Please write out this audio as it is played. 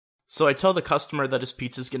So I tell the customer that his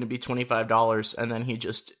pizza's going to be $25, and then he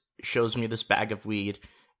just shows me this bag of weed,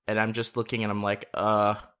 and I'm just looking, and I'm like,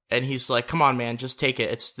 and he's like, come on, man, just take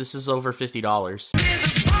it. This is over $50.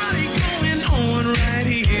 There's a party going on right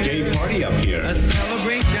here. Gay party up here. A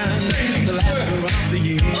celebration, the last throughout the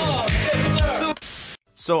year.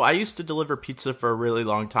 So I used to deliver pizza for a really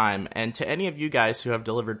long time, and to any of you guys who have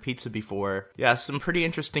delivered pizza before, yeah, some pretty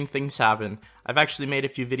interesting things happen. I've actually made a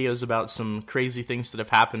few videos about some crazy things that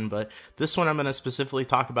have happened, but this one I'm going to specifically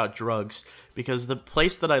talk about drugs, because the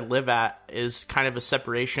place that I live at is kind of a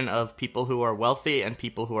separation of people who are wealthy and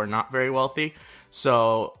people who are not very wealthy.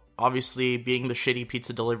 So obviously, being the shitty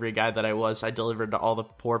pizza delivery guy that I was, I delivered to all the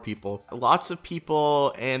poor people. Lots of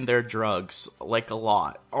people and their drugs, like a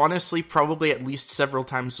lot. Honestly, probably at least several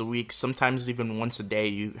times a week, sometimes even once a day,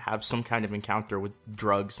 you have some kind of encounter with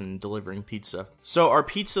drugs and delivering pizza. So our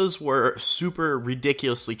pizzas were super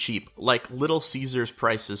ridiculously cheap, like Little Caesars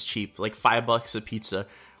prices cheap, like $5 a pizza,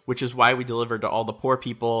 which is why we delivered to all the poor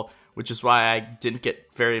people, which is why I didn't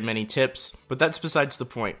get very many tips, but that's besides the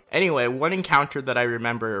point. Anyway, one encounter that I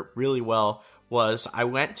remember really well was I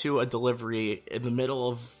went to a delivery in the middle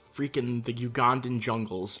of freaking the Ugandan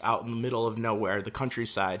jungles out in the middle of nowhere, the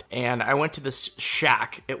countryside, and I went to this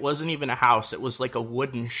shack. It wasn't even a house, it was like a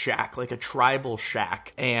wooden shack, like a tribal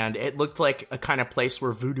shack, and it looked like a kind of place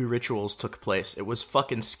where voodoo rituals took place. It was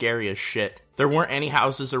fucking scary as shit. There weren't any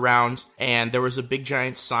houses around, and there was a big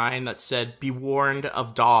giant sign that said, "Be warned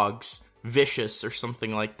of dogs, vicious," or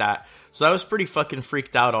something like that. So I was pretty fucking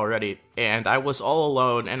freaked out already, and I was all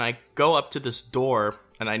alone, and I go up to this door,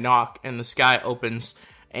 and I knock, and this guy opens,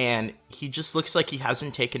 and he just looks like he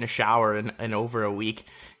hasn't taken a shower in over a week.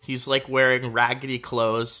 He's like wearing raggedy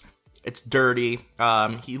clothes. It's dirty.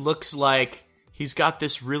 He looks like he's got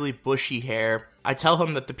this really bushy hair. I tell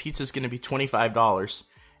him that the pizza's gonna be $25.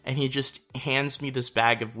 And he just hands me this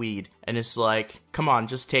bag of weed and is like, come on,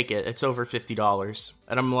 just take it. It's over $50.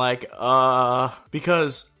 And I'm like,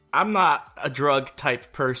 because I'm not a drug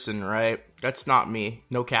type person, right? That's not me.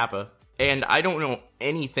 No kappa. And I don't know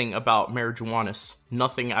anything about marijuana.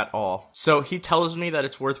 Nothing at all. So he tells me that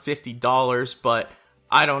it's worth $50, but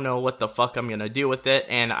I don't know what the fuck I'm gonna do with it.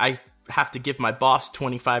 And I have to give my boss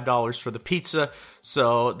 $25 for the pizza.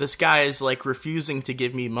 So this guy is like refusing to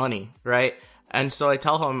give me money, right? And so I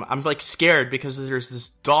tell him, I'm like scared because there's this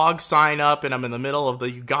dog sign up and I'm in the middle of the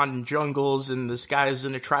Ugandan jungles and this guy's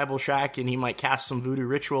in a tribal shack and he might cast some voodoo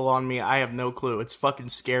ritual on me. I have no clue. It's fucking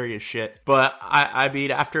scary as shit. But I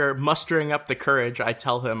mean, after mustering up the courage, I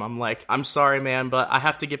tell him, I'm like, I'm sorry, man, but I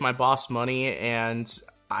have to give my boss money and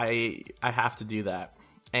I have to do that.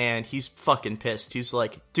 And he's fucking pissed. He's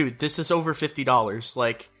like, dude, this is over $50.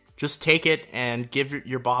 Like, just take it and give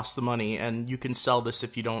your boss the money and you can sell this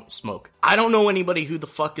if you don't smoke. I don't know anybody who the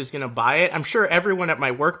fuck is gonna buy it. I'm sure everyone at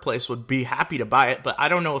my workplace would be happy to buy it, but I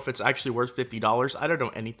don't know if it's actually worth $50. I don't know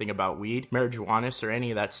anything about weed, marijuana, or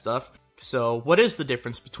any of that stuff. So what is the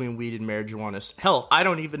difference between weed and marijuana? Hell, I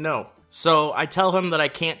don't even know. So I tell him that I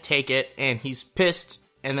can't take it and he's pissed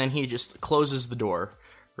and then he just closes the door,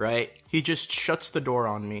 right? He just shuts the door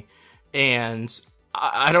on me and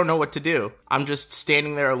I don't know what to do. I'm just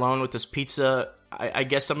standing there alone with this pizza. I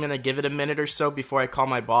guess I'm going to give it a minute or so before I call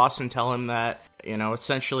my boss and tell him that, you know,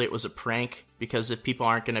 essentially it was a prank. Because if people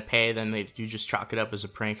aren't going to pay, then you just chalk it up as a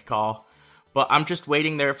prank call. But I'm just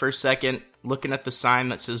waiting there for a second, looking at the sign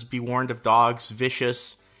that says, "Be warned of dogs,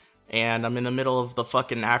 vicious." And I'm in the middle of the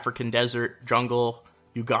fucking African desert, jungle,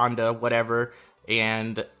 Uganda, whatever.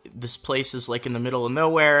 And this place is like in the middle of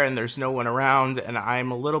nowhere and there's no one around and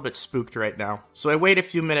I'm a little bit spooked right now. So I wait a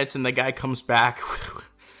few minutes and the guy comes back.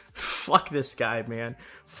 Fuck this guy, man.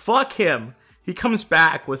 Fuck him. He comes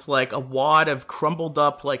back with like a wad of crumbled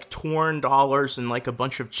up, like torn dollars and like a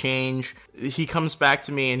bunch of change. He comes back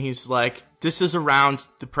to me and he's like, this is around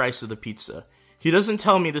the price of the pizza. He doesn't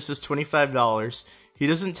tell me this is $25. He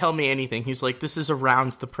doesn't tell me anything. He's like, this is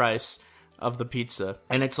around the price of the pizza.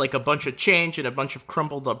 And it's like a bunch of change and a bunch of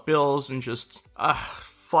crumpled up bills and just,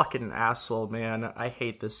 fucking asshole, man. I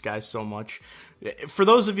hate this guy so much. For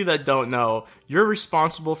those of you that don't know, you're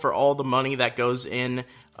responsible for all the money that goes in.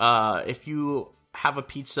 If you have a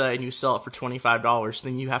pizza and you sell it for $25,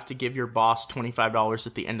 then you have to give your boss $25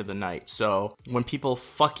 at the end of the night. So when people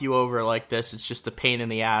fuck you over like this, it's just a pain in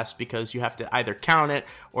the ass because you have to either count it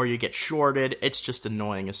or you get shorted. It's just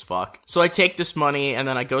annoying as fuck. So I take this money and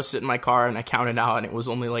then I go sit in my car and I count it out and it was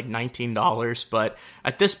only like $19. But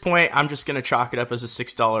at this point, I'm just going to chalk it up as a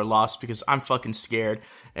 $6 loss because I'm fucking scared.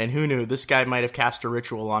 And who knew, this guy might have cast a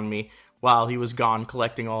ritual on me while he was gone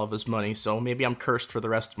collecting all of his money, so maybe I'm cursed for the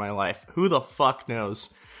rest of my life. Who the fuck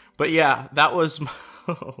knows? But yeah, that was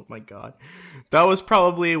Oh my god. That was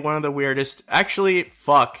probably one of the weirdest. Actually,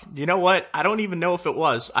 fuck. You know what? I don't even know if it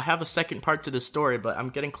was. I have a second part to this story, but I'm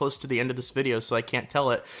getting close to the end of this video, so I can't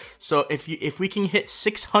tell it. So if we can hit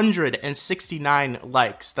 669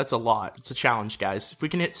 likes, that's a lot. It's a challenge, guys. If we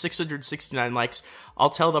can hit 669 likes, I'll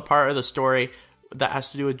tell the part of the story that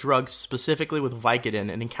has to do with drugs, specifically with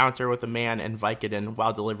Vicodin, an encounter with a man and Vicodin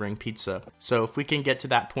while delivering pizza. So if we can get to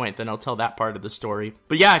that point, then I'll tell that part of the story.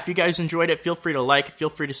 But yeah, if you guys enjoyed it, feel free to like, feel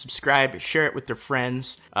free to subscribe, share it with your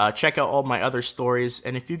friends, check out all my other stories.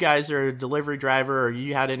 And if you guys are a delivery driver or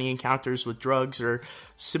you had any encounters with drugs or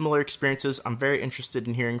similar experiences, I'm very interested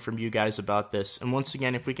in hearing from you guys about this. And once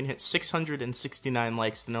again, if we can hit 669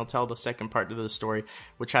 likes, then I'll tell the second part of the story,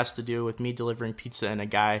 which has to do with me delivering pizza and a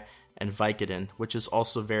guy and Vicodin, which is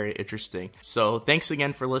also very interesting. So thanks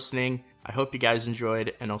again for listening. I hope you guys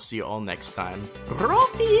enjoyed, and I'll see you all next time.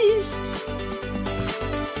 Profis!